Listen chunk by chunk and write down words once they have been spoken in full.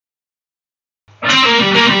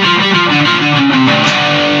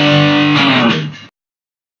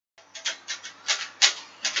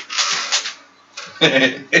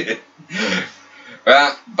Right,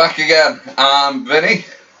 back again. I'm Vinnie.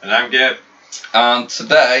 And I'm Gerb. And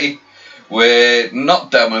today we're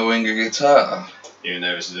not demoing a guitar. Even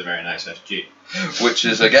though this is a very nice FG. Which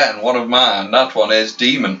is again one of mine. That one is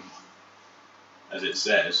Demon. As it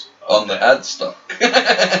says. On the headstock.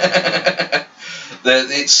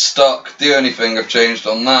 It's stock. The only thing I've changed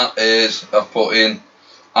on that is I've put in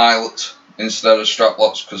eyelets instead of strap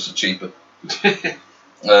locks because they're cheaper.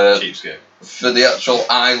 Cheapskate. For the actual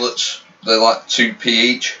eyelets, they're like 2p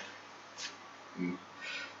each.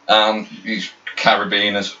 And these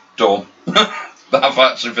carabiners, done. I've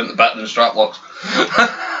actually think they're better than strap locks.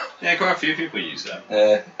 Yeah, quite a few people use that.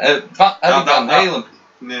 Eddie Van Halen.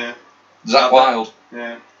 Yeah. Zakk Wylde.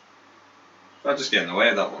 Yeah. I'd just get in the way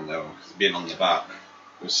of that one though, because being on the back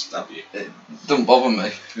would stab you. It doesn't bother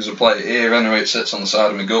me, because I play it here anyway, it sits on the side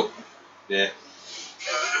of my gut. Yeah.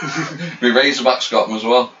 My Razorback's got them as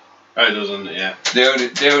well. Oh, it doesn't, yeah.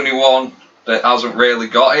 The only one that hasn't really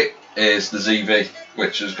got it is the ZV,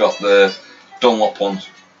 which has got the Dunlop ones.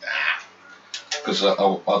 Because I had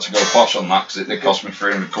to go posh on that because it did cost me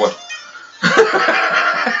 300 quid.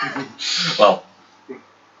 Well,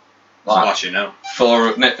 like, you know.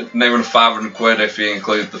 For near 500 quid if you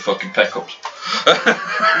include the fucking pickups.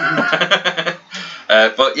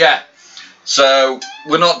 But yeah, so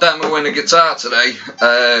we're not demoing a guitar today.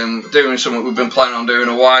 Doing something we've been planning on doing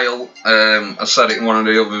a while. I said it in one of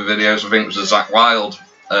the other videos. I think it was a Zakk Wylde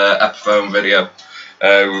Epiphone video.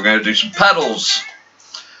 We're going to do some pedals.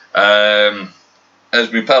 As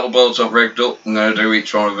my pedal boards aren't rigged up, I'm going to do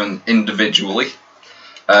each one of them individually.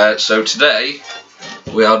 So today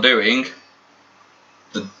we are doing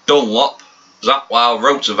the Dunlop Zakk Wylde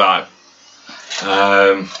Rotovibe.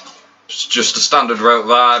 It's just a standard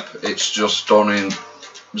Rotovibe. It's just done in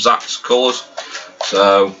Zakk's colours.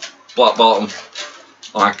 So black bottom,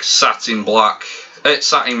 like satin black,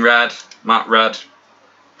 satin red, matte red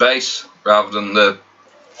base rather than the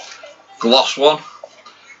gloss one.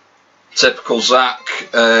 Typical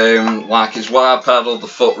Zakk, like his wire pedal, the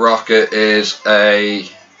foot rocket is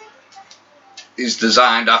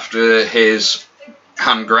designed after his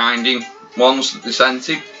hand grinding ones that they sent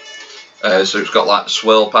him. So it's got like the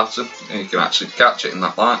swirl pattern, and you can actually catch it in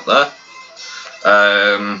that light there.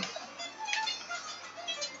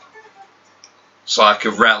 It's like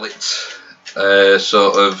a relict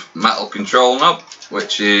sort of metal control knob,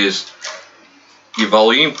 which is your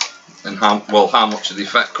volume and how much of the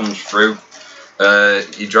effect comes through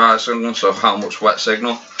your dry signal, so how much wet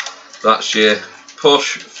signal. That's your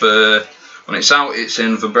push for when it's out, it's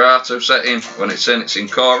in vibrato setting. When it's in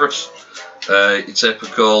chorus. Your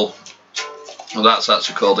typical, well, that's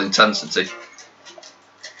actually called intensity.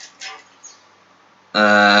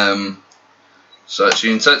 So it's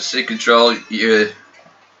your intensity control, your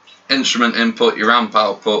instrument input, your amp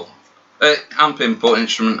output, amp input,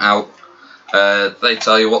 instrument out. They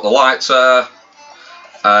tell you what the lights are.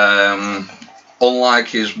 Unlike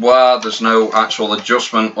his wah, there's no actual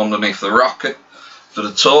adjustment underneath the rocker for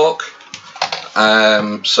the torque.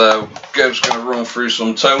 So Gerb's going to run through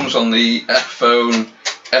some tones on the Epiphone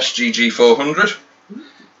SGG 400.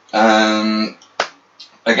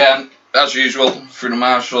 Again, as usual, through the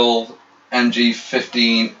Marshall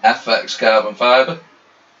MG15 FX carbon fibre.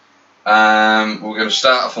 We're going to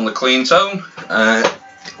start off on the clean tone.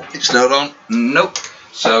 It's not on. Nope.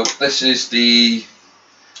 So this is the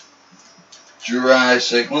dry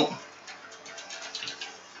signal,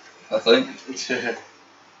 I think.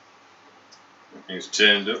 Everything's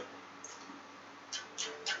turned up.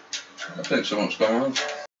 I think something's going on.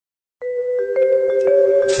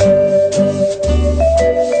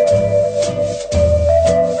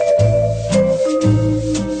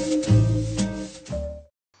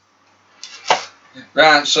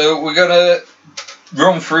 Right, so we're gonna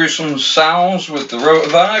run through some sounds with the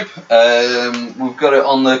Rotovibe. We've got it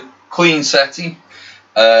on the clean setting.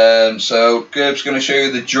 So Gerb's going to show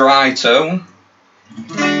you the dry tone.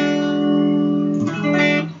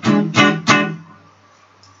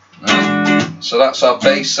 So that's our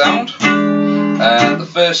bass sound. The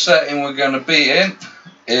first setting we're going to be in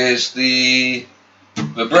is the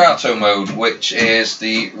vibrato mode, which is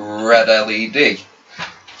the red LED.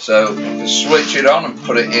 So if you switch it on and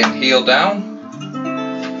put it in heel down,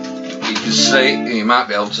 you can see, you might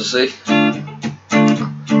be able to see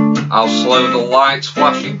how slow the light's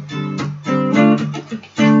flashing.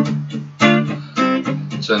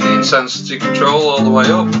 Turn the intensity control all the way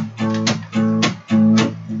up.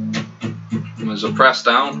 And as I press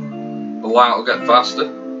down, the light will get faster.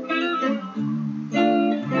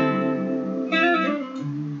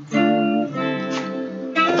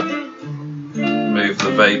 Move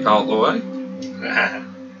the vape out the way.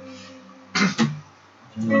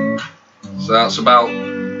 So that's about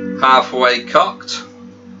halfway cocked.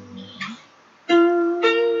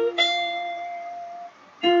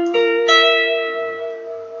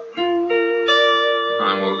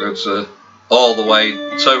 And we'll go to all the way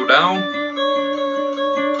toe down.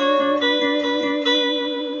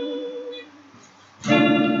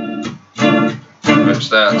 Which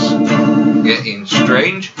starts getting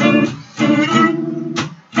strange.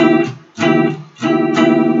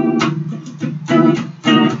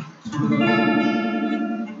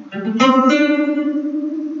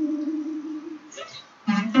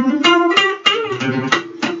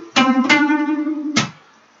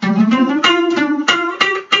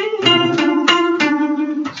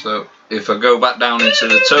 So if I go back down into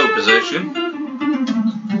the toe position,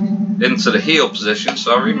 into the heel position,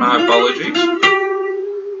 sorry, my apologies.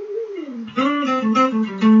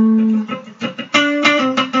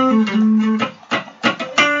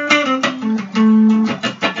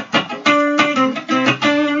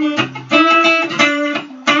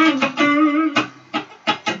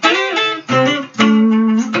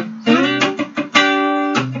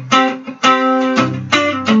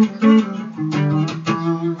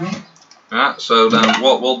 So then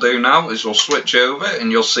what we'll do now is we'll switch over and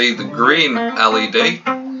you'll see the green LED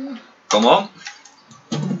come on.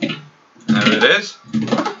 There it is.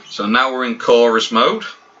 So now we're in chorus mode.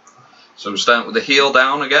 So we start with the heel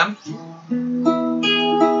down again.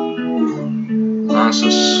 Nice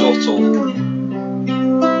and subtle.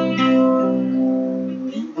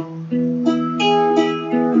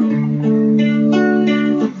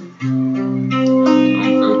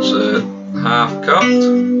 I'll go to half cocked.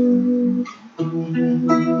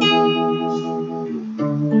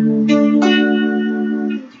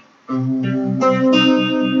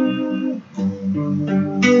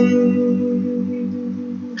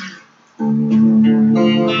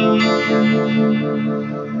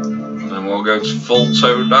 And we'll go to full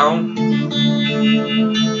toe down.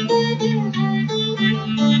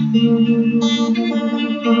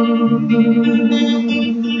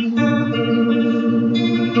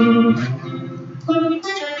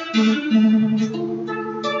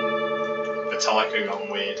 Metallica gone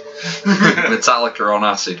weird. Metallica on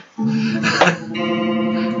acid.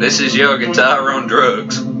 This is your guitar on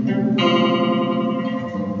drugs.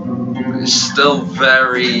 It's still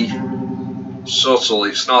very subtle,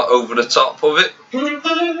 it's not over the top of it.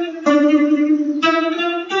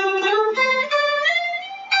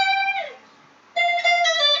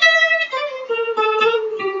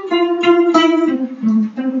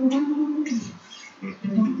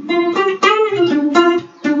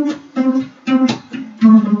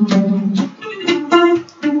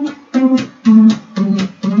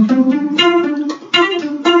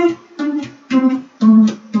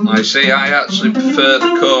 I see, I actually prefer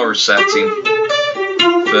the chorus setting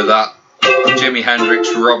for that Jimi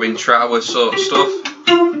Hendrix, Robin Trower sort of stuff.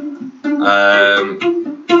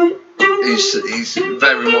 He's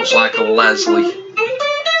very much like a Leslie,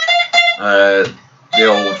 the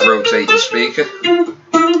old rotating speaker.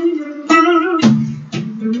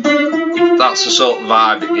 That's the sort of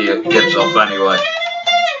vibe it gives off anyway,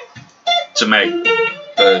 to me,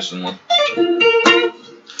 personally.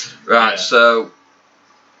 Right, so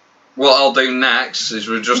what I'll do next is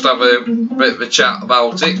we'll just have a bit of a chat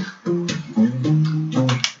about it,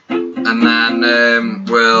 and then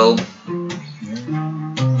we'll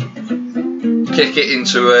kick it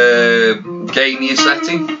into a gainier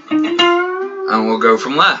setting and we'll go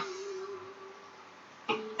from there.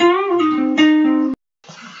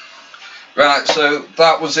 Right, so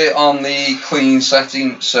that was it on the clean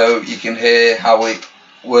setting, so you can hear how it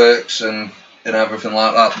works and everything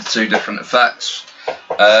like that, the two different effects.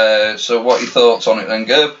 So what are your thoughts on it then,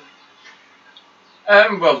 Gerb?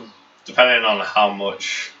 Well, depending on how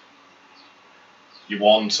much you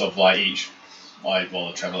want of like each, like well,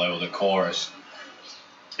 the tremolo or the chorus,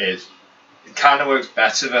 it kind of works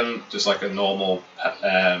better than just like a normal,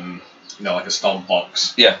 you know, like a stomp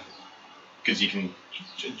box. Yeah. Because you can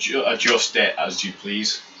adjust it as you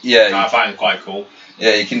please. Yeah. I find it quite cool.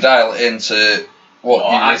 Yeah, you can dial it into what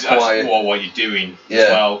you require. What you're doing as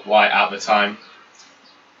well, like at the time.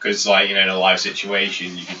 Because, like, you know, in a live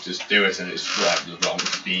situation, you could just do it and it's like the wrong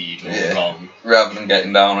speed or wrong. Rather than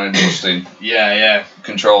getting down and adjusting. Yeah.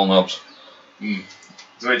 Control knobs.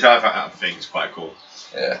 So which I think is quite cool.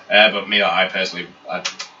 Yeah. But me, like, I personally, I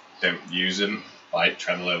don't use them, like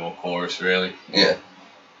tremolo or chorus, really. Yeah.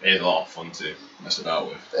 It's a lot of fun to mess about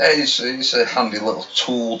with. It's a handy little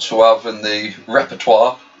tool to have in the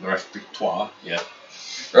repertoire. The repertoire, yeah.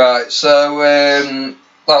 Right, so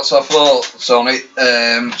that's our thoughts on it.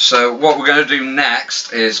 So what we're going to do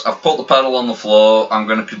next is I've put the pedal on the floor. I'm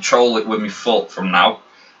going to control it with my foot from now.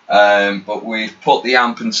 But we've put the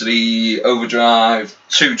amp into the overdrive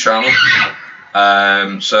 2 channel.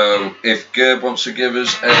 So if Gerb wants to give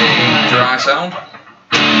us a dry sound.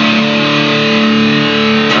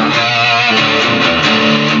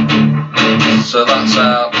 So that's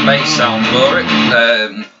our bass sound for it.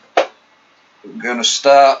 We're going to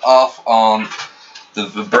start off on the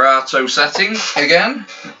vibrato setting again.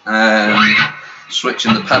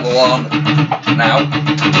 Switching the pedal on now.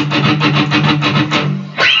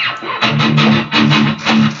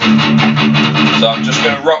 So I'm just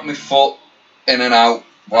going to rock my foot in and out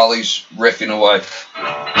while he's riffing away.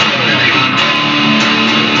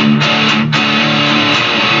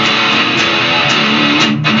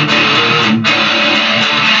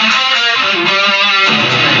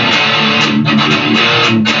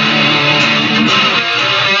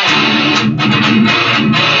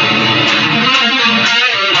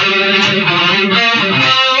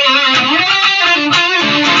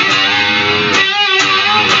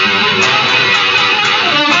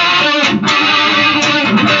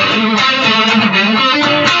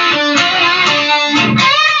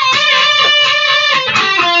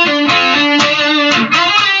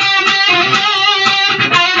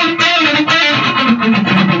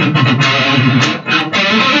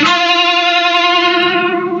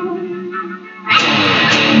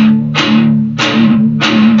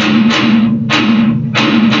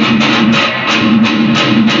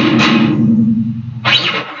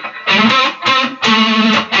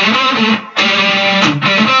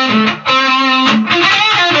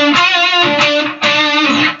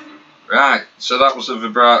 So that was the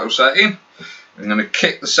vibrato setting. I'm going to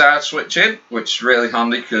kick the side switch in, which is really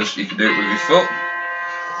handy because you can do it with your foot.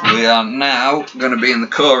 We are now going to be in the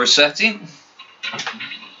chorus setting.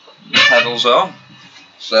 The pedals on.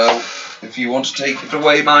 So if you want to take it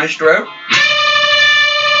away, Maestro.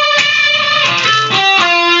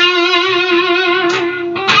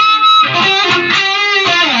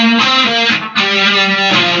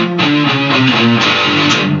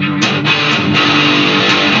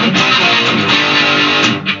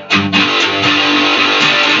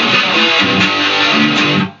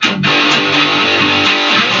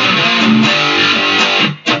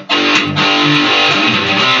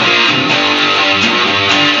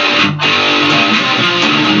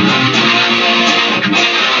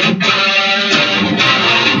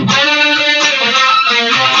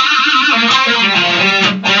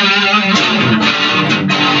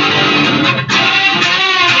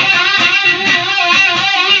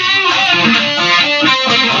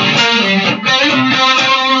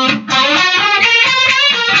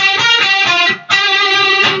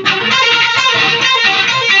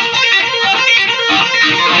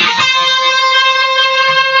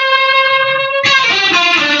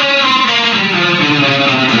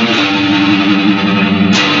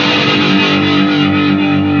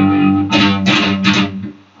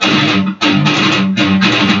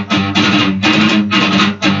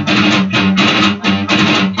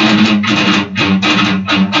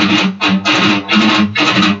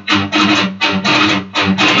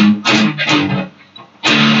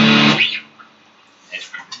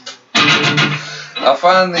 I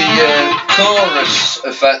find the chorus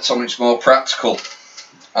effect on it's more practical.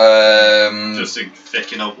 Just to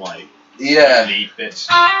thicken up like lead bits.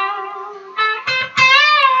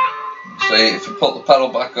 See, if you put the pedal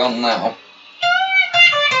back on now.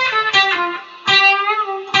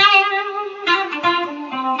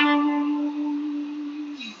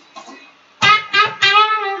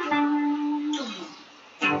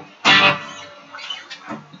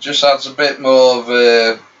 It just adds a bit more of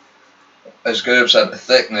a, as Gerb said, a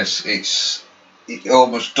thickness. It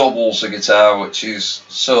almost doubles the guitar, which is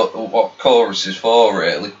sort of what chorus is for,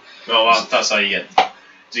 really. Well, that's how you get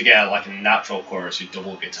to get like a natural chorus. You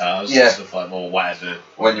double guitars and stuff like that, or whatever.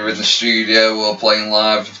 When you're in the studio or playing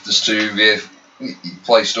live, if there's two of you, you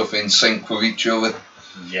play stuff in sync with each other.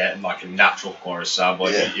 Yeah, like a natural chorus sound.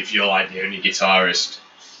 But if you're like the only guitarist,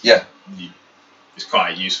 it's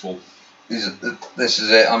quite useful. This is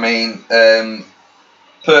it. I mean,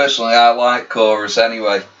 personally, I like chorus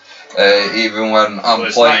anyway. Even when I'm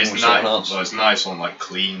playing with someone else. Well, it's nice on like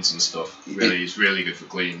cleans and stuff. It's really good for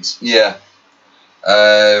cleans. Yeah.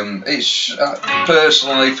 It's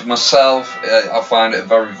personally for myself, I find it a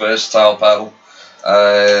very versatile pedal.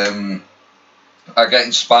 I get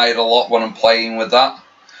inspired a lot when I'm playing with that.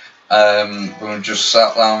 When I'm just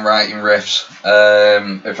sat down writing riffs.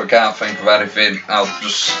 If I can't think of anything, I'll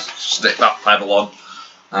just stick that pedal on,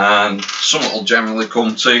 and something will generally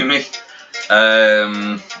come to me.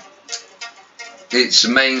 It's a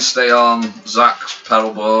mainstay on Zakk's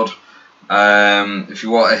pedalboard. If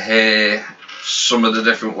you want to hear some of the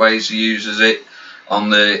different ways he uses it, on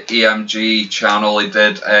the EMG channel he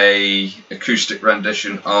did a acoustic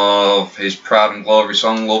rendition of his Pride and Glory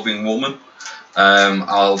song Lovin' Woman.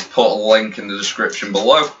 I'll put a link in the description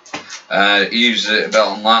below. He uses it a bit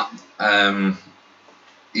on that.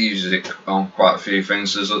 He uses it on quite a few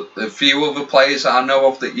things. There's a few other players that I know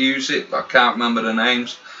of that use it, but I can't remember the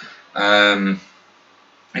names.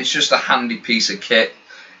 It's just a handy piece of kit.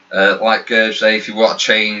 Like Gerb say, if you want to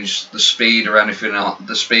change the speed or anything,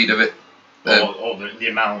 the speed of it, or the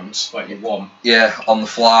amount like you want. Yeah, on the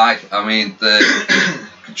fly. I mean, the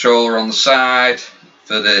controller on the side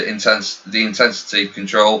for the intensity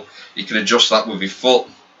control, you can adjust that with your foot.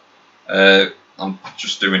 I'm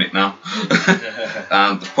just doing it now.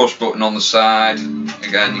 And the push button on the side,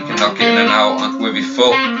 again, you can knock it in and out with your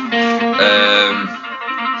foot.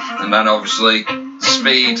 And then obviously the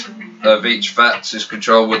speed of each effect is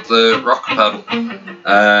controlled with the rocker pedal.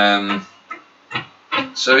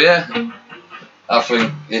 So yeah, I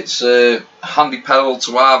think it's a handy pedal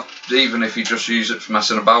to have, even if you just use it for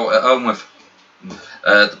messing about at home with.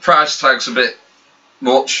 The price tag's a bit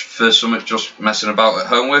much for something just messing about at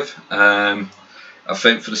home with. I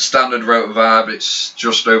think for the standard Rotovibe it's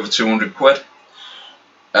just over 200 quid.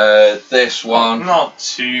 This one, not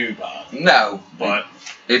too bad. No, but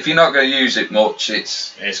if you're not going to use it much,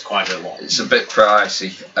 it's quite a lot. It's a bit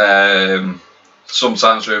pricey.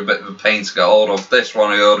 Sometimes they're a bit of a pain to get hold of. This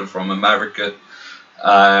one I ordered from America,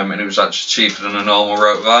 and it was actually cheaper than a normal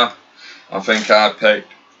Rotovibe. I think I paid,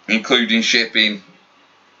 including shipping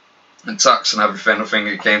and tax and everything, I think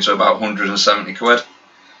it came to about 170 quid.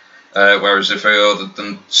 Whereas if I ordered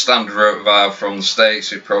the standard Rotovibe from the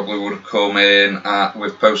States, it probably would have come in at,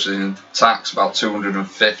 with postage and tax, about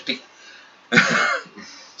 250.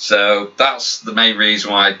 So that's the main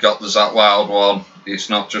reason why I got the Zakk Wylde one. It's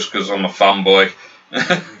not just because I'm a fanboy.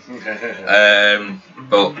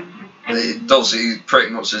 But it does, it pretty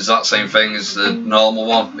much is that same thing as the normal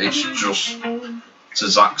one. It's just to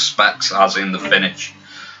Zakk's specs, as in the finish.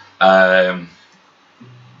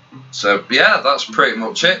 So yeah, that's pretty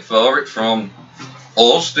much it for it from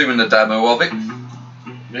us doing the demo of it.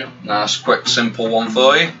 Yeah. Nice, quick, simple one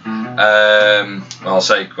for you. Well, I'll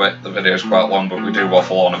say quick, the video's quite long, but we do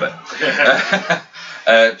waffle on a bit.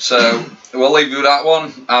 So we'll leave you with that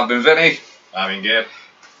one. I've been Vinnie. I've been Gerb.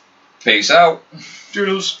 Peace out.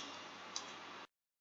 Doodles.